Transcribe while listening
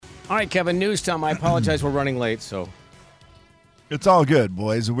All right, Kevin, news time. I apologize. We're running late, so. It's all good,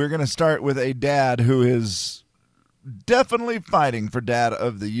 boys. We're going to start with a dad who is definitely fighting for Dad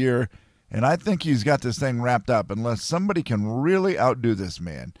of the Year, and I think he's got this thing wrapped up unless somebody can really outdo this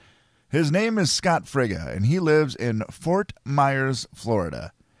man. His name is Scott Frigga, and he lives in Fort Myers,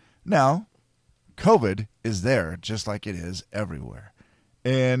 Florida. Now, COVID is there just like it is everywhere.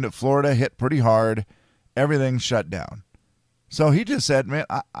 And Florida hit pretty hard. Everything shut down. So he just said, man,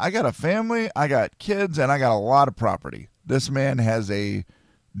 I got a family, I got kids, and I got a lot of property. This man has a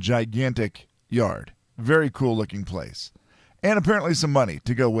gigantic yard. Very cool looking place. And apparently some money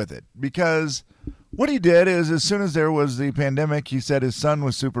to go with it. Because what he did is as soon as there was the pandemic, he said his son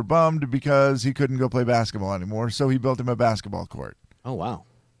was super bummed because he couldn't go play basketball anymore. So he built him a basketball court. Oh, wow.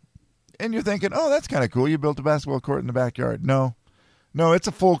 And you're thinking, oh, that's kind of cool. You built a basketball court in the backyard. No, it's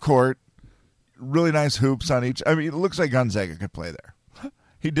a full court. Really nice hoops on each. I mean, it looks like Gonzaga could play there.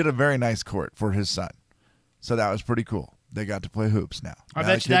 He did a very nice court for his son. So that was pretty cool. They got to play hoops now. I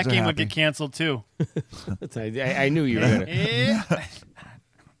bet you that game would get canceled, too. I knew you were going to.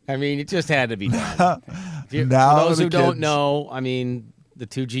 I mean, it just had to be done. For those who don't know, I mean, the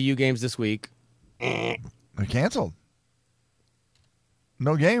 2 GU games this week. They're canceled.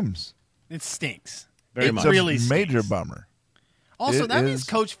 No games. It stinks. It's really a major bummer. Also, that means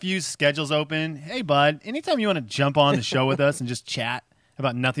Coach Few's schedule's open. Hey, bud, anytime you want to jump on the show with us and just chat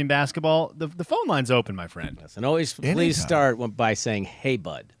about nothing basketball, the phone line's open, my friend. Yes, and always please start by saying, hey,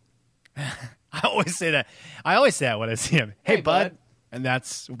 bud. I always say that. I always say that when I see him. Hey, bud. And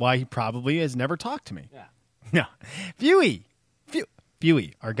that's why he probably has never talked to me. Yeah. No. Fewy,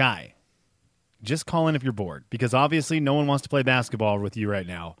 our guy. Just call in if you're bored, because obviously no one wants to play basketball with you right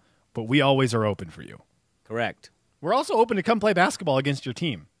now, but we always are open for you. Correct. We're also open to come play basketball against your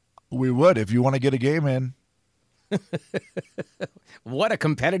team. We would if you want to get a game in. What a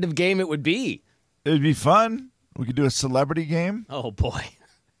competitive game it would be. It'd be fun. We could do a celebrity game. Oh, boy.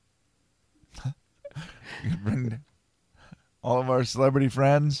 Bring all of our celebrity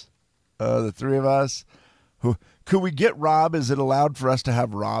friends, the three of us. Could we get Rob? Is it allowed for us to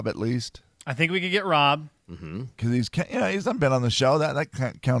have Rob at least? I think we could get Rob. Because he's not been on the show.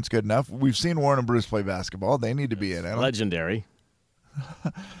 That counts good enough. We've seen Warren and Bruce play basketball. They need to be in it. Legendary.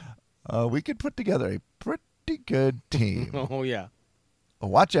 We could put together a pretty good team. Oh, yeah.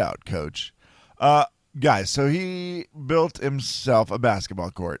 Watch out, Coach. Guys, so he built himself a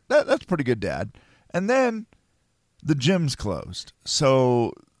basketball court. That's pretty good, Dad. And then the gym's closed.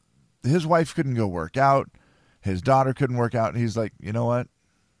 So his wife couldn't go work out. His daughter couldn't work out. And he's like, you know what?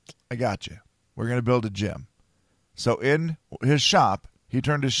 I got you. We're going to build a gym. So in his shop, he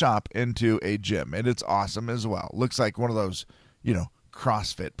turned his shop into a gym. And it's awesome as well. Looks like one of those,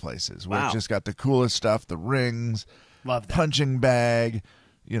 CrossFit places where it's just got the coolest stuff, the rings, love that, punching bag,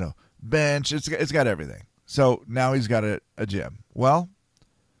 bench. It's got everything. So now he's got a gym. Well,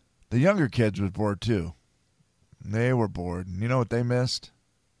 the younger kids was bored too. They were bored. You know what they missed?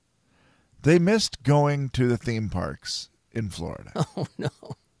 They missed going to the theme parks in Florida. Oh, no.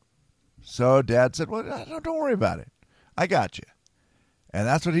 So Dad said, well, don't worry about it. I got you. And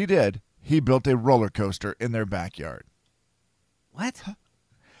that's what he did. He built a roller coaster in their backyard. What?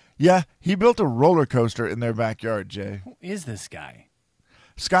 Yeah, he built a roller coaster in their backyard, Jay. Who is this guy?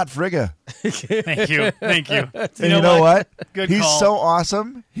 Scott Frigga. Thank you. And you know what? Good He's call. so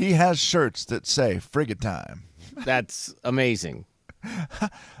awesome. He has shirts that say Frigga time. That's amazing.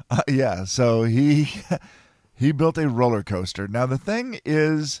 Yeah, so he built a roller coaster. Now, the thing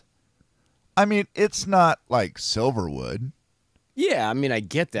is, it's not like Silverwood. Yeah, I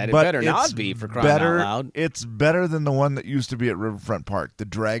get that. It better not be, for crying out loud. It's better than the one that used to be at Riverfront Park, the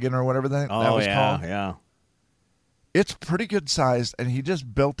Dragon or whatever that was called. Yeah. It's pretty good sized, and he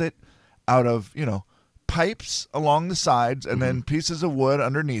just built it out of, pipes along the sides and then pieces of wood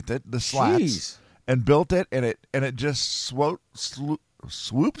underneath it, the slats. Jeez. And built it, and it just swoops and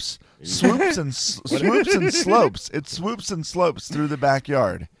slopes. It swoops and slopes through the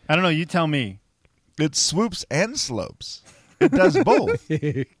backyard. I don't know. You tell me. It swoops and slopes. It does both.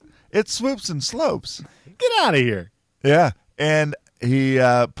 It swoops and slopes. Get out of here. Yeah, and he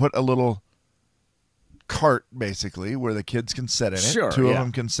put a little cart, basically, where the kids can sit in it. Sure, Two of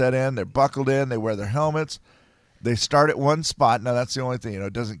them can sit in. They're buckled in. They wear their helmets. They start at one spot. Now, that's the only thing.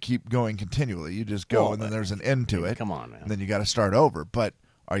 It doesn't keep going continually. You just go, and then there's an end to it. Come on, man. And then you got to start over. But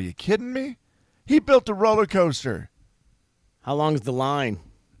are you kidding me? He built a roller coaster. How long's the line?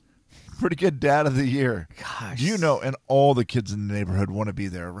 Pretty good Dad of the Year. Gosh. And all the kids in the neighborhood want to be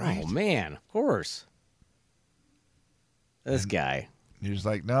there, right? Oh, man. Of course. This guy. You're just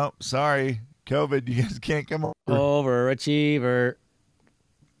like, no, sorry. COVID, you guys can't come over. Overachiever.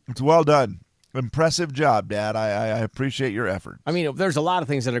 It's well done. Impressive job, Dad. I appreciate your effort. I mean, there's a lot of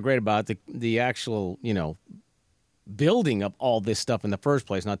things that are great about the actual, building up all this stuff in the first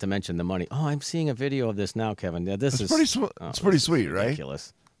place, not to mention the money. Oh, I'm seeing a video of this now, Kevin. Yeah, it's pretty sweet, right?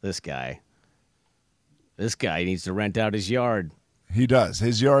 Ridiculous. This guy needs to rent out his yard. He does.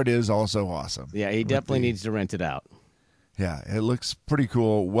 His yard is also awesome. Yeah, he definitely needs to rent it out. Yeah, it looks pretty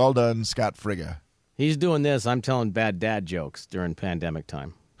cool. Well done, Scott Frigga. He's doing this. I'm telling bad dad jokes during pandemic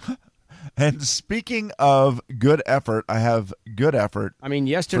time. And speaking of good effort, I have good effort. I mean,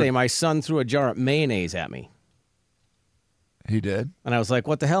 yesterday my son threw a jar of mayonnaise at me. He did? And I was like,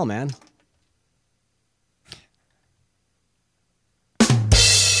 what the hell, man?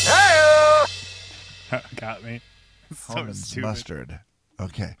 Got me. Hellman's mustard.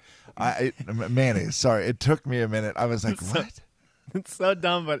 Okay. Mayonnaise. Sorry. It took me a minute. I was like, what? It's so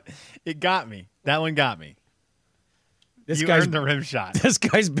dumb, but it got me. That one got me. You earned the rim shot. This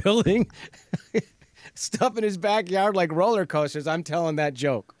guy's building stuff in his backyard like roller coasters. I'm telling that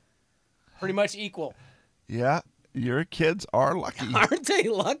joke. Pretty much equal. Yeah. Your kids are lucky. Aren't they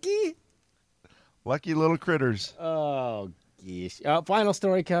lucky? Lucky little critters. Oh, geez. Final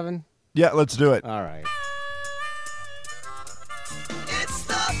story, Kevin? Yeah, let's do it. All right. It's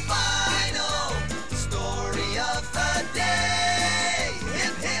the final story of the day.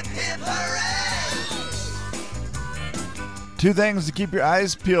 Hip, hip, hip, hooray. Two things to keep your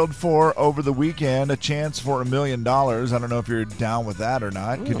eyes peeled for over the weekend. A chance for $1 million. I don't know if you're down with that or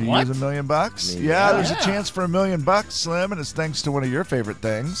not. Could you use $1 million? Yeah, there's a chance for $1 million, Slim, and it's thanks to one of your favorite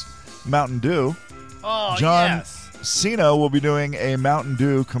things, Mountain Dew. Oh, John yes. Cena will be doing a Mountain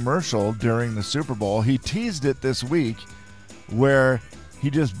Dew commercial during the Super Bowl. He teased it this week where he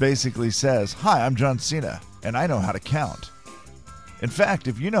just basically says, "Hi, I'm John Cena, and I know how to count." In fact,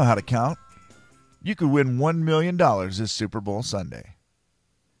 if you know how to count, you could win $1 million this Super Bowl Sunday.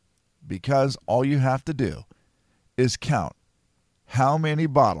 Because all you have to do is count how many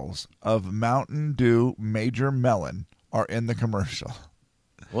bottles of Mountain Dew Major Melon are in the commercial.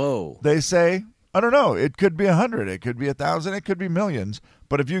 Whoa. They say, I don't know, it could be 100, it could be 1,000, it could be millions.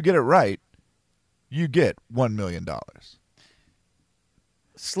 But if you get it right, you get $1 million.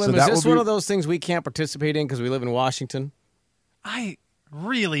 Slim, is this one of those things we can't participate in because we live in Washington? I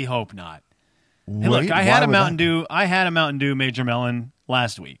really hope not. Hey, look, I had a Mountain Dew Major Melon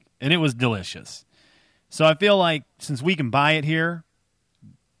last week, and it was delicious. So I feel like since we can buy it here,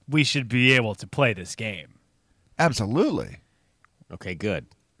 we should be able to play this game. Absolutely. Okay, good.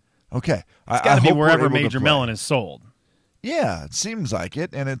 Okay. It's got to be wherever Major Melon is sold. Yeah, it seems like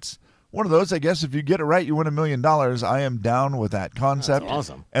it, and it's one of those, I guess, if you get it right, you win $1 million. I am down with that concept. That's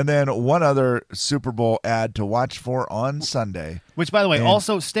awesome. And then one other Super Bowl ad to watch for on Sunday. Which, by the way,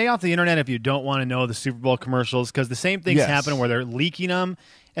 also stay off the internet if you don't want to know the Super Bowl commercials, because the same things happen where they're leaking them,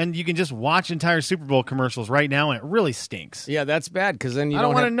 and you can just watch entire Super Bowl commercials right now, and it really stinks. Yeah, that's bad, because then I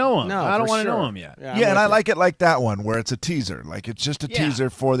don't want to know them. No, I don't want to know them yet. Yeah, and I like it like that one, where it's a teaser. Like, it's just a teaser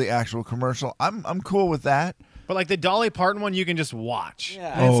for the actual commercial. I'm cool with that. But like the Dolly Parton one, you can just watch.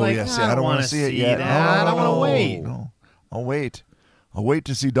 Yeah. And it's like, yes. I don't want to see it yet. I don't want to wait. No. I'll wait. I'll wait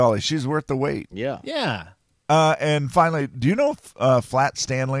to see Dolly. She's worth the wait. Yeah. Yeah. And finally, do you know Flat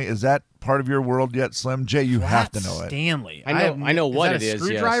Stanley? Is that part of your world yet, Slim? Jay, you have to know it. Stanley. I know what it is.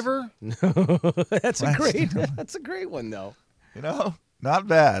 Screwdriver? Yes. That's a great one, though. You know, not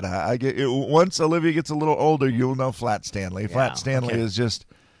bad. I get it. Once Olivia gets a little older, you'll know Flat Stanley. Flat Stanley is just,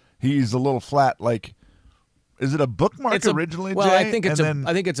 he's a little flat, like, is it a bookmark originally, well, Jay? I think it's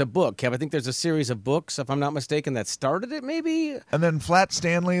a book, Kev. I think there's a series of books, if I'm not mistaken, that started it, maybe. And then Flat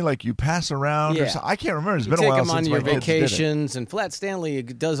Stanley, like you pass around. Yeah. Or something. I can't remember. It's you been a while since take them on your vacations, did it. and Flat Stanley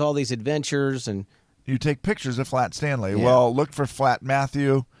does all these adventures, and you take pictures of Flat Stanley. Yeah. Well, look for Flat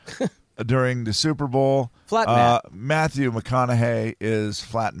Matthew during the Super Bowl. Flat Matt. Matthew McConaughey is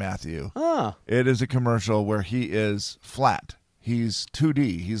Flat Matthew. Ah. It is a commercial where he is flat. He's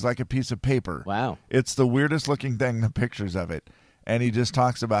 2D. He's like a piece of paper. Wow. It's the weirdest looking thing, the pictures of it. And he just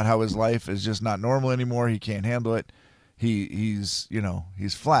talks about how his life is just not normal anymore. He can't handle it. He's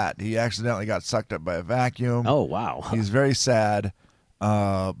flat. He accidentally got sucked up by a vacuum. Oh, wow. He's very sad.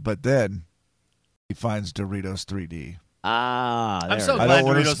 But then he finds Doritos 3D. Ah, I'm so glad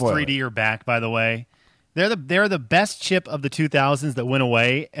Doritos 3D are back, by the way. They're the best chip of the 2000s that went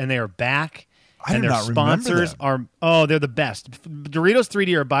away, and they are back. And their sponsors they're the best. Doritos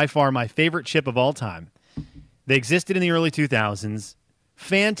 3D are by far my favorite chip of all time. They existed in the early 2000s.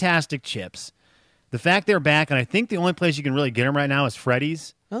 Fantastic chips. The fact they're back, and I think the only place you can really get them right now is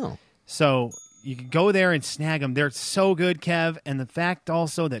Freddy's. Oh. So You can go there and snag them. They're so good, Kev. And the fact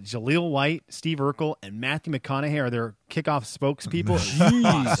also that Jaleel White, Steve Urkel, and Matthew McConaughey are their kickoff spokespeople.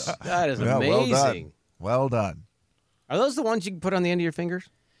 Jeez. That is amazing. Well done. Are those the ones you can put on the end of your fingers?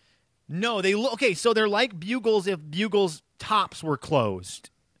 No, they look okay. So they're like bugles if bugles tops were closed.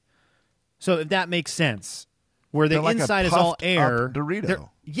 So if that makes sense, where the like inside is all air. Dorito.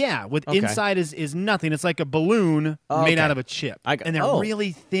 Yeah, with inside is nothing. It's like a balloon made out of a chip, and they're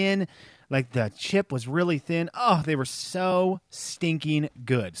really thin. Like the chip was really thin. Oh, they were so stinking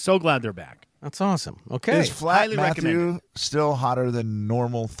good. So glad they're back. That's awesome. Okay, is Flat Highly Matthew recommended. still hotter than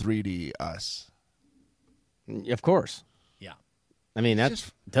normal 3D us? Of course. Yeah. I mean,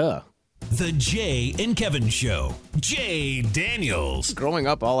 that's duh. The Jay and Kevin Show. Jay Daniels. Growing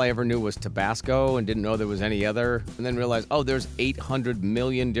up, all I ever knew was Tabasco and didn't know there was any other. And then realized, there's 800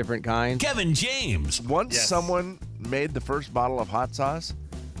 million different kinds. Kevin James. Once someone made the first bottle of hot sauce,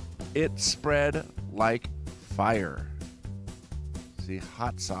 it spread like fire. See,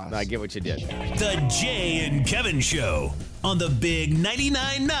 hot sauce. I get what you did. The Jay and Kevin Show on the Big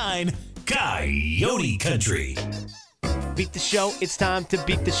 99.9 Coyote Country. Beat the show, it's time to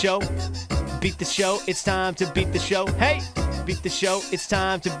beat the show. Beat the show, it's time to beat the show. Hey! Beat the show, it's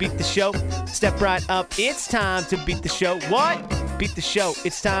time to beat the show. Step right up, it's time to beat the show. What? Beat the show,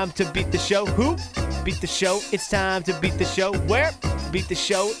 it's time to beat the show. Who? Beat the show, it's time to beat the show. Where? Beat the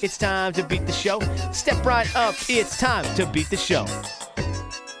show, it's time to beat the show. Step right up, it's time to beat the show.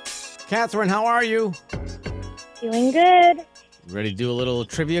 Catherine, how are you? Doing good. Ready to do a little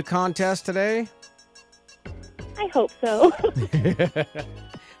trivia contest today? I hope so.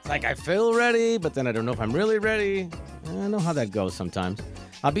 It's like I feel ready, but then I don't know if I'm really ready. I know how that goes sometimes.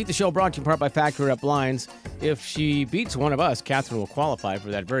 Beat the Show brought to you in part by Factory Up Blinds. If she beats one of us, Catherine will qualify for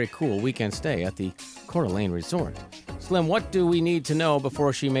that very cool weekend stay at the Coeur d'Alene Resort. Slim, what do we need to know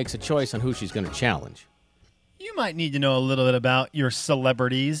before she makes a choice on who she's going to challenge? You might need to know a little bit about your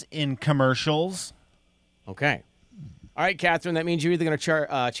celebrities in commercials. Okay. All right, Catherine, that means you're either going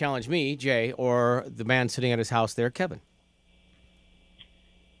to challenge me, Jay, or the man sitting at his house there, Kevin.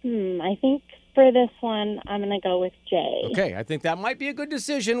 I think for this one, I'm going to go with Jay. Okay, I think that might be a good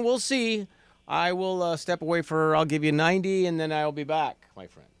decision. We'll see. I will step away I'll give you 90, and then I'll be back, my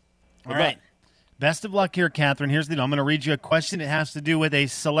friend. All right. Best of luck here, Catherine. Here's the deal. I'm going to read you a question. It has to do with a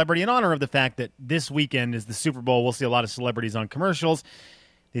celebrity in honor of the fact that this weekend is the Super Bowl. We'll see a lot of celebrities on commercials.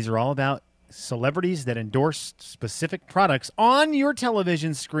 These are all about celebrities that endorse specific products on your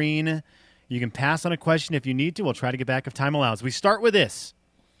television screen. You can pass on a question if you need to. We'll try to get back if time allows. We start with this.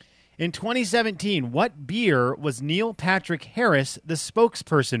 In 2017, what beer was Neil Patrick Harris the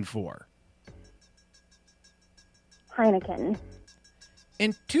spokesperson for? Heineken.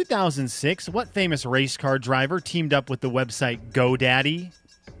 In 2006, what famous race car driver teamed up with the website GoDaddy?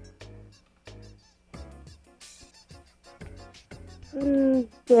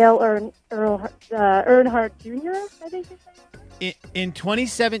 Dale Earnhardt Jr., I think you're saying? In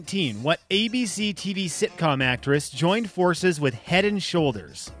 2017, what ABC TV sitcom actress joined forces with Head &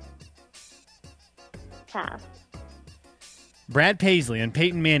 Shoulders? Pass. Brad Paisley and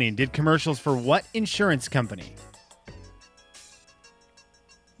Peyton Manning did commercials for what insurance company?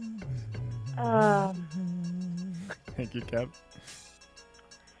 Thank you, Kev.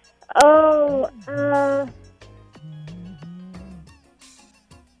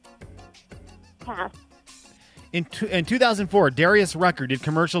 Pass. In 2004, Darius Rucker did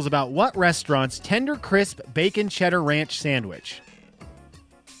commercials about what restaurant's tender crisp bacon cheddar ranch sandwich?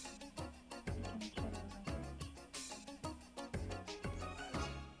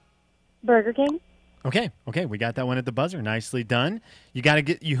 Burger King. Okay, we got that one at the buzzer. Nicely done.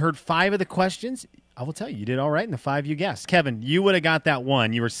 You heard 5 of the questions. I will tell you did all right in the 5 you guessed. Kevin, you would have got that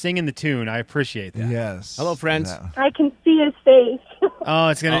one. You were singing the tune. I appreciate that. Yes. Hello, friends. Yeah. I can see his face. Oh,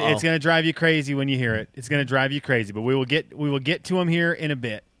 it's gonna drive you crazy when you hear it. It's gonna drive you crazy. But we will get to him here in a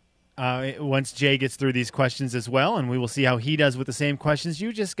bit. Once Jay gets through these questions as well, and we will see how he does with the same questions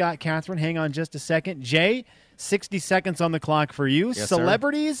you just got, Catherine. Hang on just a second. Jay, 60 seconds on the clock for you. Yes,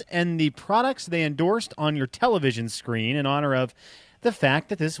 Celebrities sir. and the products they endorsed on your television screen in honor of the fact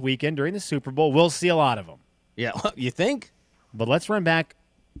that this weekend during the Super Bowl, we'll see a lot of them. Yeah, you think? But let's run back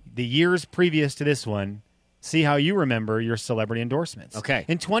the years previous to this one. See how you remember your celebrity endorsements. Okay.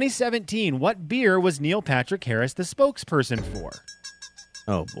 In 2017, what beer was Neil Patrick Harris the spokesperson for?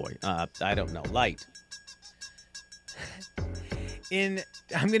 Oh, boy. I don't know. Light. I'm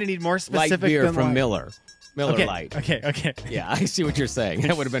going to need more specific Light beer than from light. Miller. Miller Okay, Light. Okay. Yeah, I see what you're saying.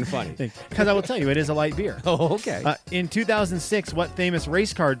 That would have been funny. Because I will tell you, it is a light beer. Oh, okay. In 2006, what famous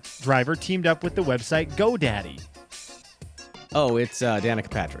race car driver teamed up with the website GoDaddy? It's Danica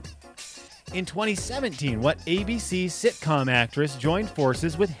Patrick. In 2017, what ABC sitcom actress joined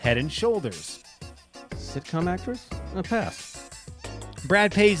forces with Head & Shoulders? Sitcom actress? Pass.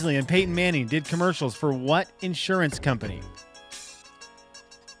 Brad Paisley and Peyton Manning did commercials for what insurance company?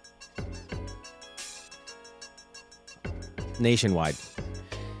 Nationwide.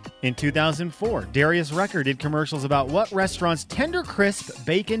 In 2004, Darius Rucker did commercials about what restaurant's tender crisp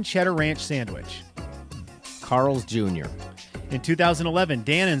bacon cheddar ranch sandwich? Carl's Jr. In 2011,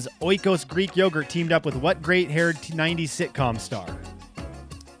 Dannon's Oikos Greek yogurt teamed up with what great-haired 90s sitcom star?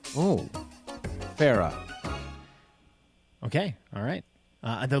 Oh, Farrah. Okay, all right.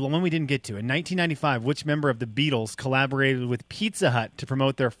 The one we didn't get to. In 1995, which member of the Beatles collaborated with Pizza Hut to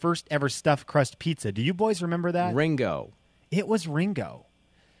promote their first ever stuffed crust pizza? Do you boys remember that? Ringo. It was Ringo.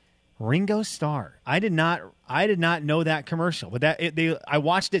 Ringo Starr. I did not know that commercial, but I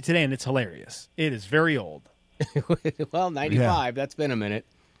watched it today and it's hilarious. It is very old. Well, 95, that's been a minute.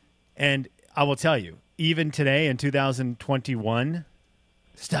 And I will tell you, even today in 2021,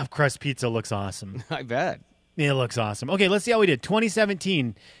 stuffed crust pizza looks awesome. I bet. It looks awesome. Okay, let's see how we did.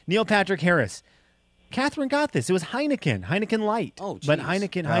 2017, Neil Patrick Harris. Catherine got this. It was Heineken. Heineken Light. Oh, geez. But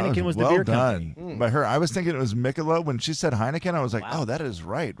Heineken was the well beer done company. by her. I was thinking it was Michelob. When she said Heineken, I was like, oh, that is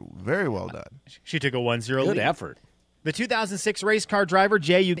right. Very well done. She took a 1-0 Good lead. effort. The 2006 race car driver,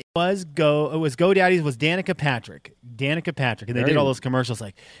 was GoDaddy's was Danica Patrick. Danica Patrick. And they did all those commercials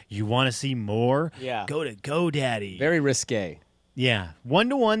like, you want to see more? Yeah. Go to GoDaddy. Very risque. Yeah.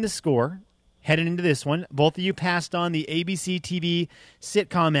 1-1 the score. Heading into this one, both of you passed on the ABC TV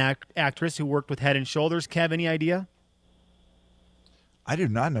sitcom actress who worked with Head & Shoulders. Kev, any idea? I do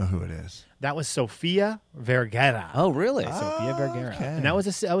not know who it is. That was Sofia Vergara. Oh, really? Sofia Vergara. okay. And that was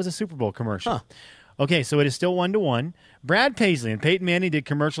a Super Bowl commercial. Huh. Okay, so it is still 1-1. Brad Paisley and Peyton Manning did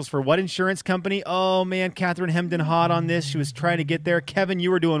commercials for what insurance company? Oh, man, Catherine hemmed and hawed on this. She was trying to get there. Kevin, you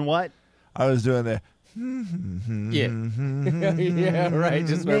were doing what? I was doing the. Yeah. Yeah, right.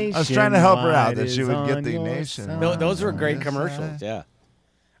 Just I was trying to help her out that she would get the nation. those were great commercials. Yeah.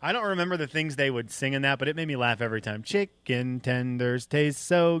 I don't remember the things they would sing in that, but it made me laugh every time. Chicken tenders taste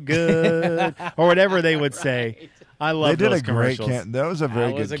so good, or whatever they would say. I love They did those a great commercials. That was a very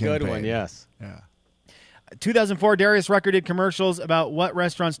That was good a good campaign. one, yes. Yeah. 2004, Darius Rucker did commercials about what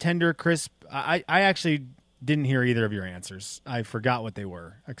restaurant's tender crisp. I actually didn't hear either of your answers. I forgot what they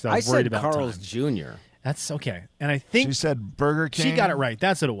were because I was worried said about Carl's time. Jr. That's okay, and I think She said Burger King. she got it right.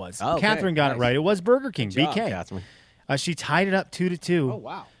 That's what it was. Okay, Catherine got it nice. right. It was Burger King. Good job, BK. Catherine. She tied it up 2-2. Oh,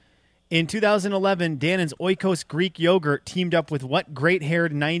 wow. In 2011, Dannon's Oikos Greek yogurt teamed up with what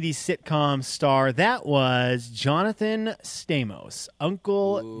great-haired 90s sitcom star? That was Jonathan Stamos.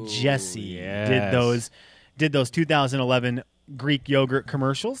 Uncle Jesse yes. did those 2011 Greek yogurt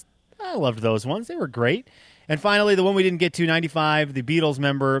commercials. I loved those ones. They were great. And finally, the one we didn't get to, 95, the Beatles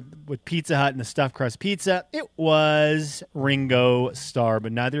member with Pizza Hut and the stuffed crust pizza. It was Ringo Starr,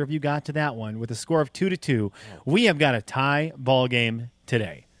 but neither of you got to that one. With a score of 2-2, we have got a tie ball game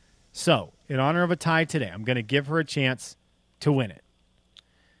today. So, in honor of a tie today, I'm going to give her a chance to win it.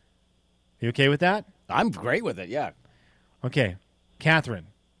 You okay with that? I'm great with it, yeah. Okay. Catherine,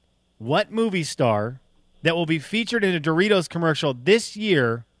 what movie star that will be featured in a Doritos commercial this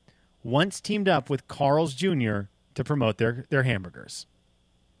year once teamed up with Carl's Jr. to promote their hamburgers?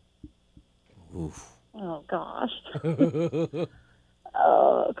 Oof. Oh, gosh.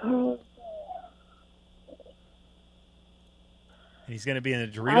 Oh, Carl. He's going to be in a I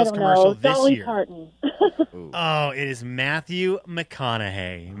Doritos don't commercial know. this Dolly year. Parton. Oh, it is Matthew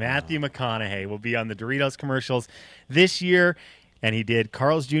McConaughey. Matthew McConaughey will be on the Doritos commercials this year, and he did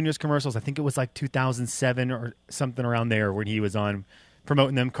Carl's Jr.'s commercials. I think it was like 2007 or something around there when he was on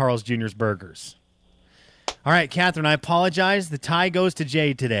promoting them Carl's Jr.'s burgers. All right, Catherine, I apologize. The tie goes to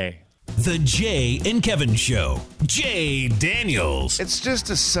Jay today. The Jay and Kevin Show. Jay Daniels. It's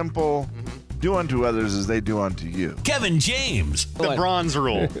just a simple do unto others as they do unto you. Kevin James. The bronze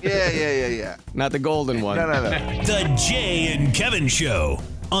rule. Yeah. Not the golden one. No. The Jay and Kevin Show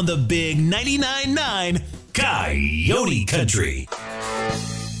on the Big 99.9 Coyote Country.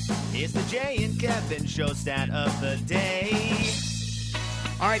 It's the Jay and Kevin Show stat of the day.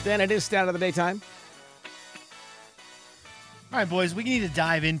 All right, then, it is stat of the daytime. All right, boys, we need to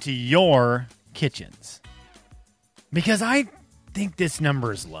dive into your kitchens because I think this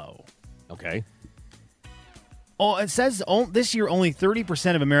number is low. Okay. Oh, it says this year only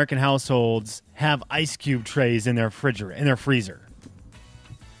 30% of American households have ice cube trays in their freezer.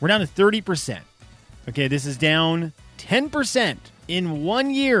 We're down to 30%. Okay, this is down 10% in 1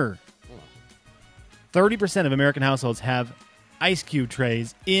 year. 30% of American households have ice cube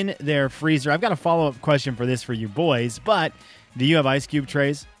trays in their freezer. I've got a follow-up question for this for you boys, but do you have ice cube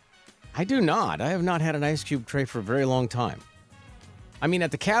trays? I do not. I have not had an ice cube tray for a very long time. I mean,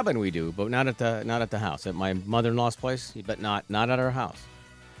 at the cabin we do, but not at the house. At my mother-in-law's place, but not at our house.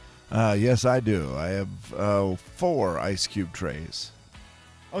 Yes, I do. I have 4 ice cube trays.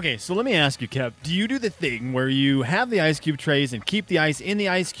 Okay, so let me ask you, Kev, do you do the thing where you have the ice cube trays and keep the ice in the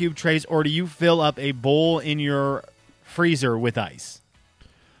ice cube trays, or do you fill up a bowl in your freezer with ice?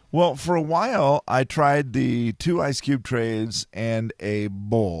 Well, for a while, I tried the 2 ice cube trays and a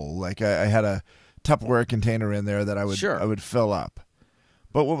bowl. Like I had a Tupperware container in there that I would fill up.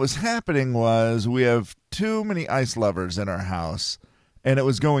 But what was happening was we have too many ice lovers in our house, and it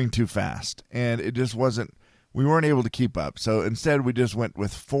was going too fast, and it just wasn't. We weren't able to keep up. So instead, we just went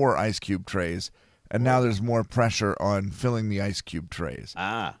with 4 ice cube trays, and now there's more pressure on filling the ice cube trays.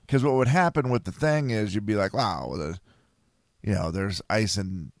 Because what would happen with the thing is you'd be like, wow, there's ice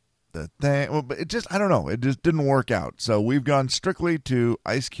in the thing. Well, but it just, I don't know. It just didn't work out. So we've gone strictly to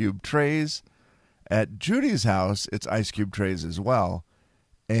ice cube trays. At Judy's house, it's ice cube trays as well,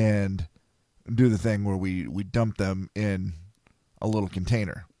 and do the thing where we dump them in a little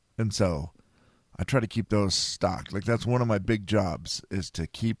container. And so I try to keep those stocked. Like, that's one of my big jobs, is to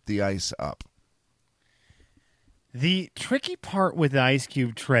keep the ice up. The tricky part with the ice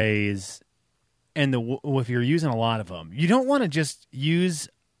cube trays, and if you're using a lot of them, you don't want to just use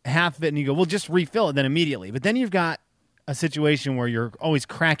half of it and you go, well, just refill it then immediately. But then you've got a situation where you're always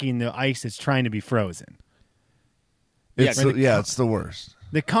cracking the ice that's trying to be frozen. It's the worst.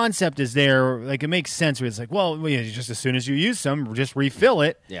 The concept is there, like, it makes sense where it's like, well, just as soon as you use some, just refill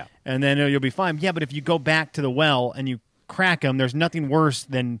it, and then you'll be fine. Yeah, but if you go back to the well and you crack them, there's nothing worse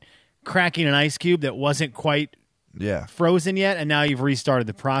than cracking an ice cube that wasn't quite frozen yet, and now you've restarted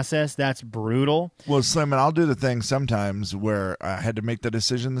the process. That's brutal. Well, Slim, and I'll do the thing sometimes where I had to make the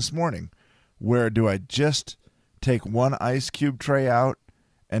decision this morning. Where do I just take 1 ice cube tray out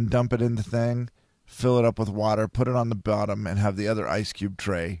and dump it in the thing, fill it up with water, put it on the bottom, and have the other ice cube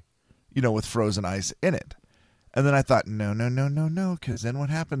tray, with frozen ice in it? And then I thought, no, because then what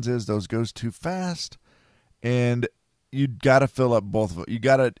happens is those goes too fast, and you got to fill up both of them. You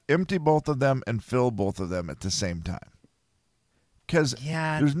got to empty both of them and fill both of them at the same time. Because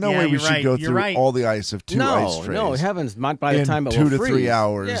there's no way we should go through all the ice of 2 ice trays. No, heavens, not by the time it will will freeze. 2 to 3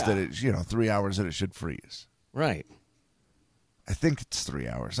 hours that it, 3 hours that it should freeze. Right. I think it's 3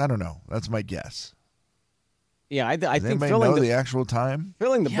 hours. I don't know. That's my guess. Yeah, I think anybody filling know the actual time?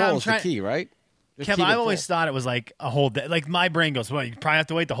 Filling the bowl is the key, right? Kev, I always thought it was like a whole day. Like, my brain goes, well, you probably have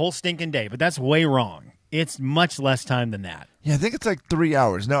to wait the whole stinking day, but that's way wrong. It's much less time than that. Yeah, I think it's like 3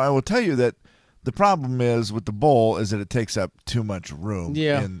 hours. Now, I will tell you that the problem is with the bowl is that it takes up too much room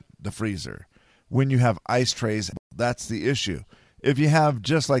in the freezer. When you have ice trays, that's the issue. If you have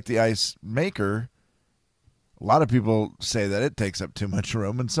just like the ice maker, a lot of people say that it takes up too much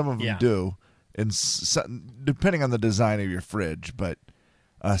room, and some of them do, and depending on the design of your fridge, but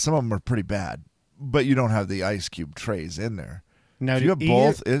some of them are pretty bad. But you don't have the ice cube trays in there. Now, if you have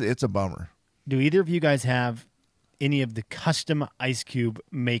both, it's a bummer. Do either of you guys have any of the custom ice cube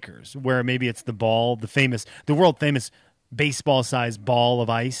makers where maybe it's the ball, the world famous baseball-sized ball of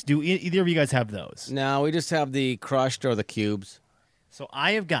ice? Do either of you guys have those? No, we just have the crushed or the cubes. So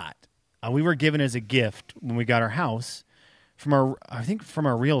I have got, we were given as a gift when we got our house from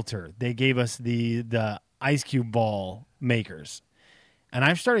our realtor. They gave us the ice cube ball makers. And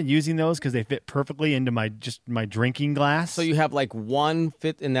I've started using those because they fit perfectly into my drinking glass. So you have like one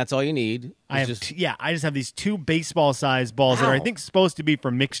fit, and that's all you need. I just have these 2 baseball-sized balls that are, I think, supposed to be for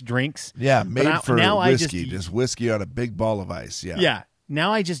mixed drinks. Yeah, made for whiskey. Just whiskey on a big ball of ice. Yeah. Yeah.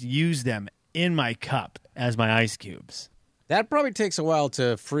 Now I just use them in my cup as my ice cubes. That probably takes a while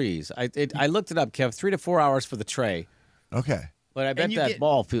to freeze. I looked it up, Kev. 3 to 4 hours for the tray. Okay. But I bet that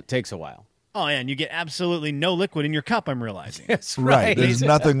ball takes a while. Oh, yeah, and you get absolutely no liquid in your cup, I'm realizing. That's right. There's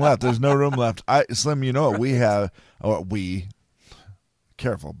nothing left. There's no room left. Slim, you know what we have?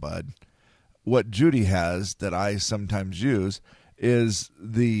 Careful, bud. What Judy has that I sometimes use is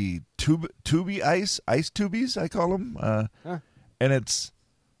the tubby ice tubies, I call them. And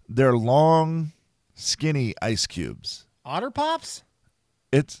they're long, skinny ice cubes. Otter Pops?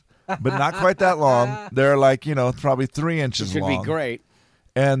 But not quite that long. They're like, probably 3 inches long. Should be great.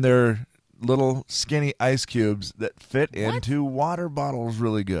 And they're little skinny ice cubes that fit into water bottles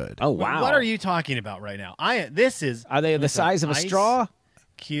really good. Oh, wow. What are you talking about right now? Are they the size of a straw?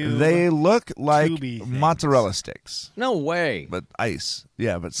 Cube. They look like mozzarella sticks. No way. But ice.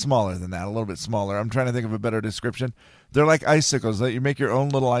 Yeah, but smaller than that, a little bit smaller. I'm trying to think of a better description. They're like icicles. You make your own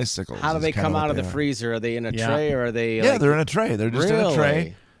little icicles. How do they come out of the freezer? Are they in a tray or are they Yeah, they're in a tray. They're just in a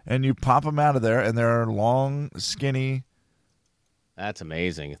tray. And you pop them out of there, and they're long, skinny That's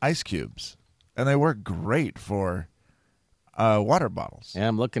amazing. ice cubes, and they work great for water bottles. Yeah,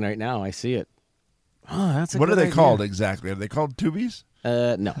 I'm looking right now. I see it. Oh, that's a What good are they idea. called exactly? Are they called tubies?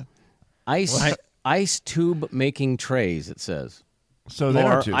 No. Ice tube making trays, it says. So they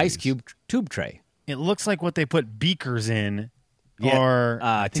are Or tubies. ice cube tube tray. It looks like what they put beakers in. Yeah. Or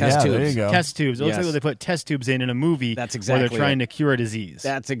Test Yeah, tubes. there you go. test tubes. It looks like Yes. what they put test tubes in a movie That's where exactly they're trying it. to cure a disease.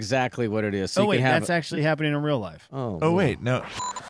 That's exactly what it is. So oh, you wait, can have that's actually happening in real life. Oh wait, no.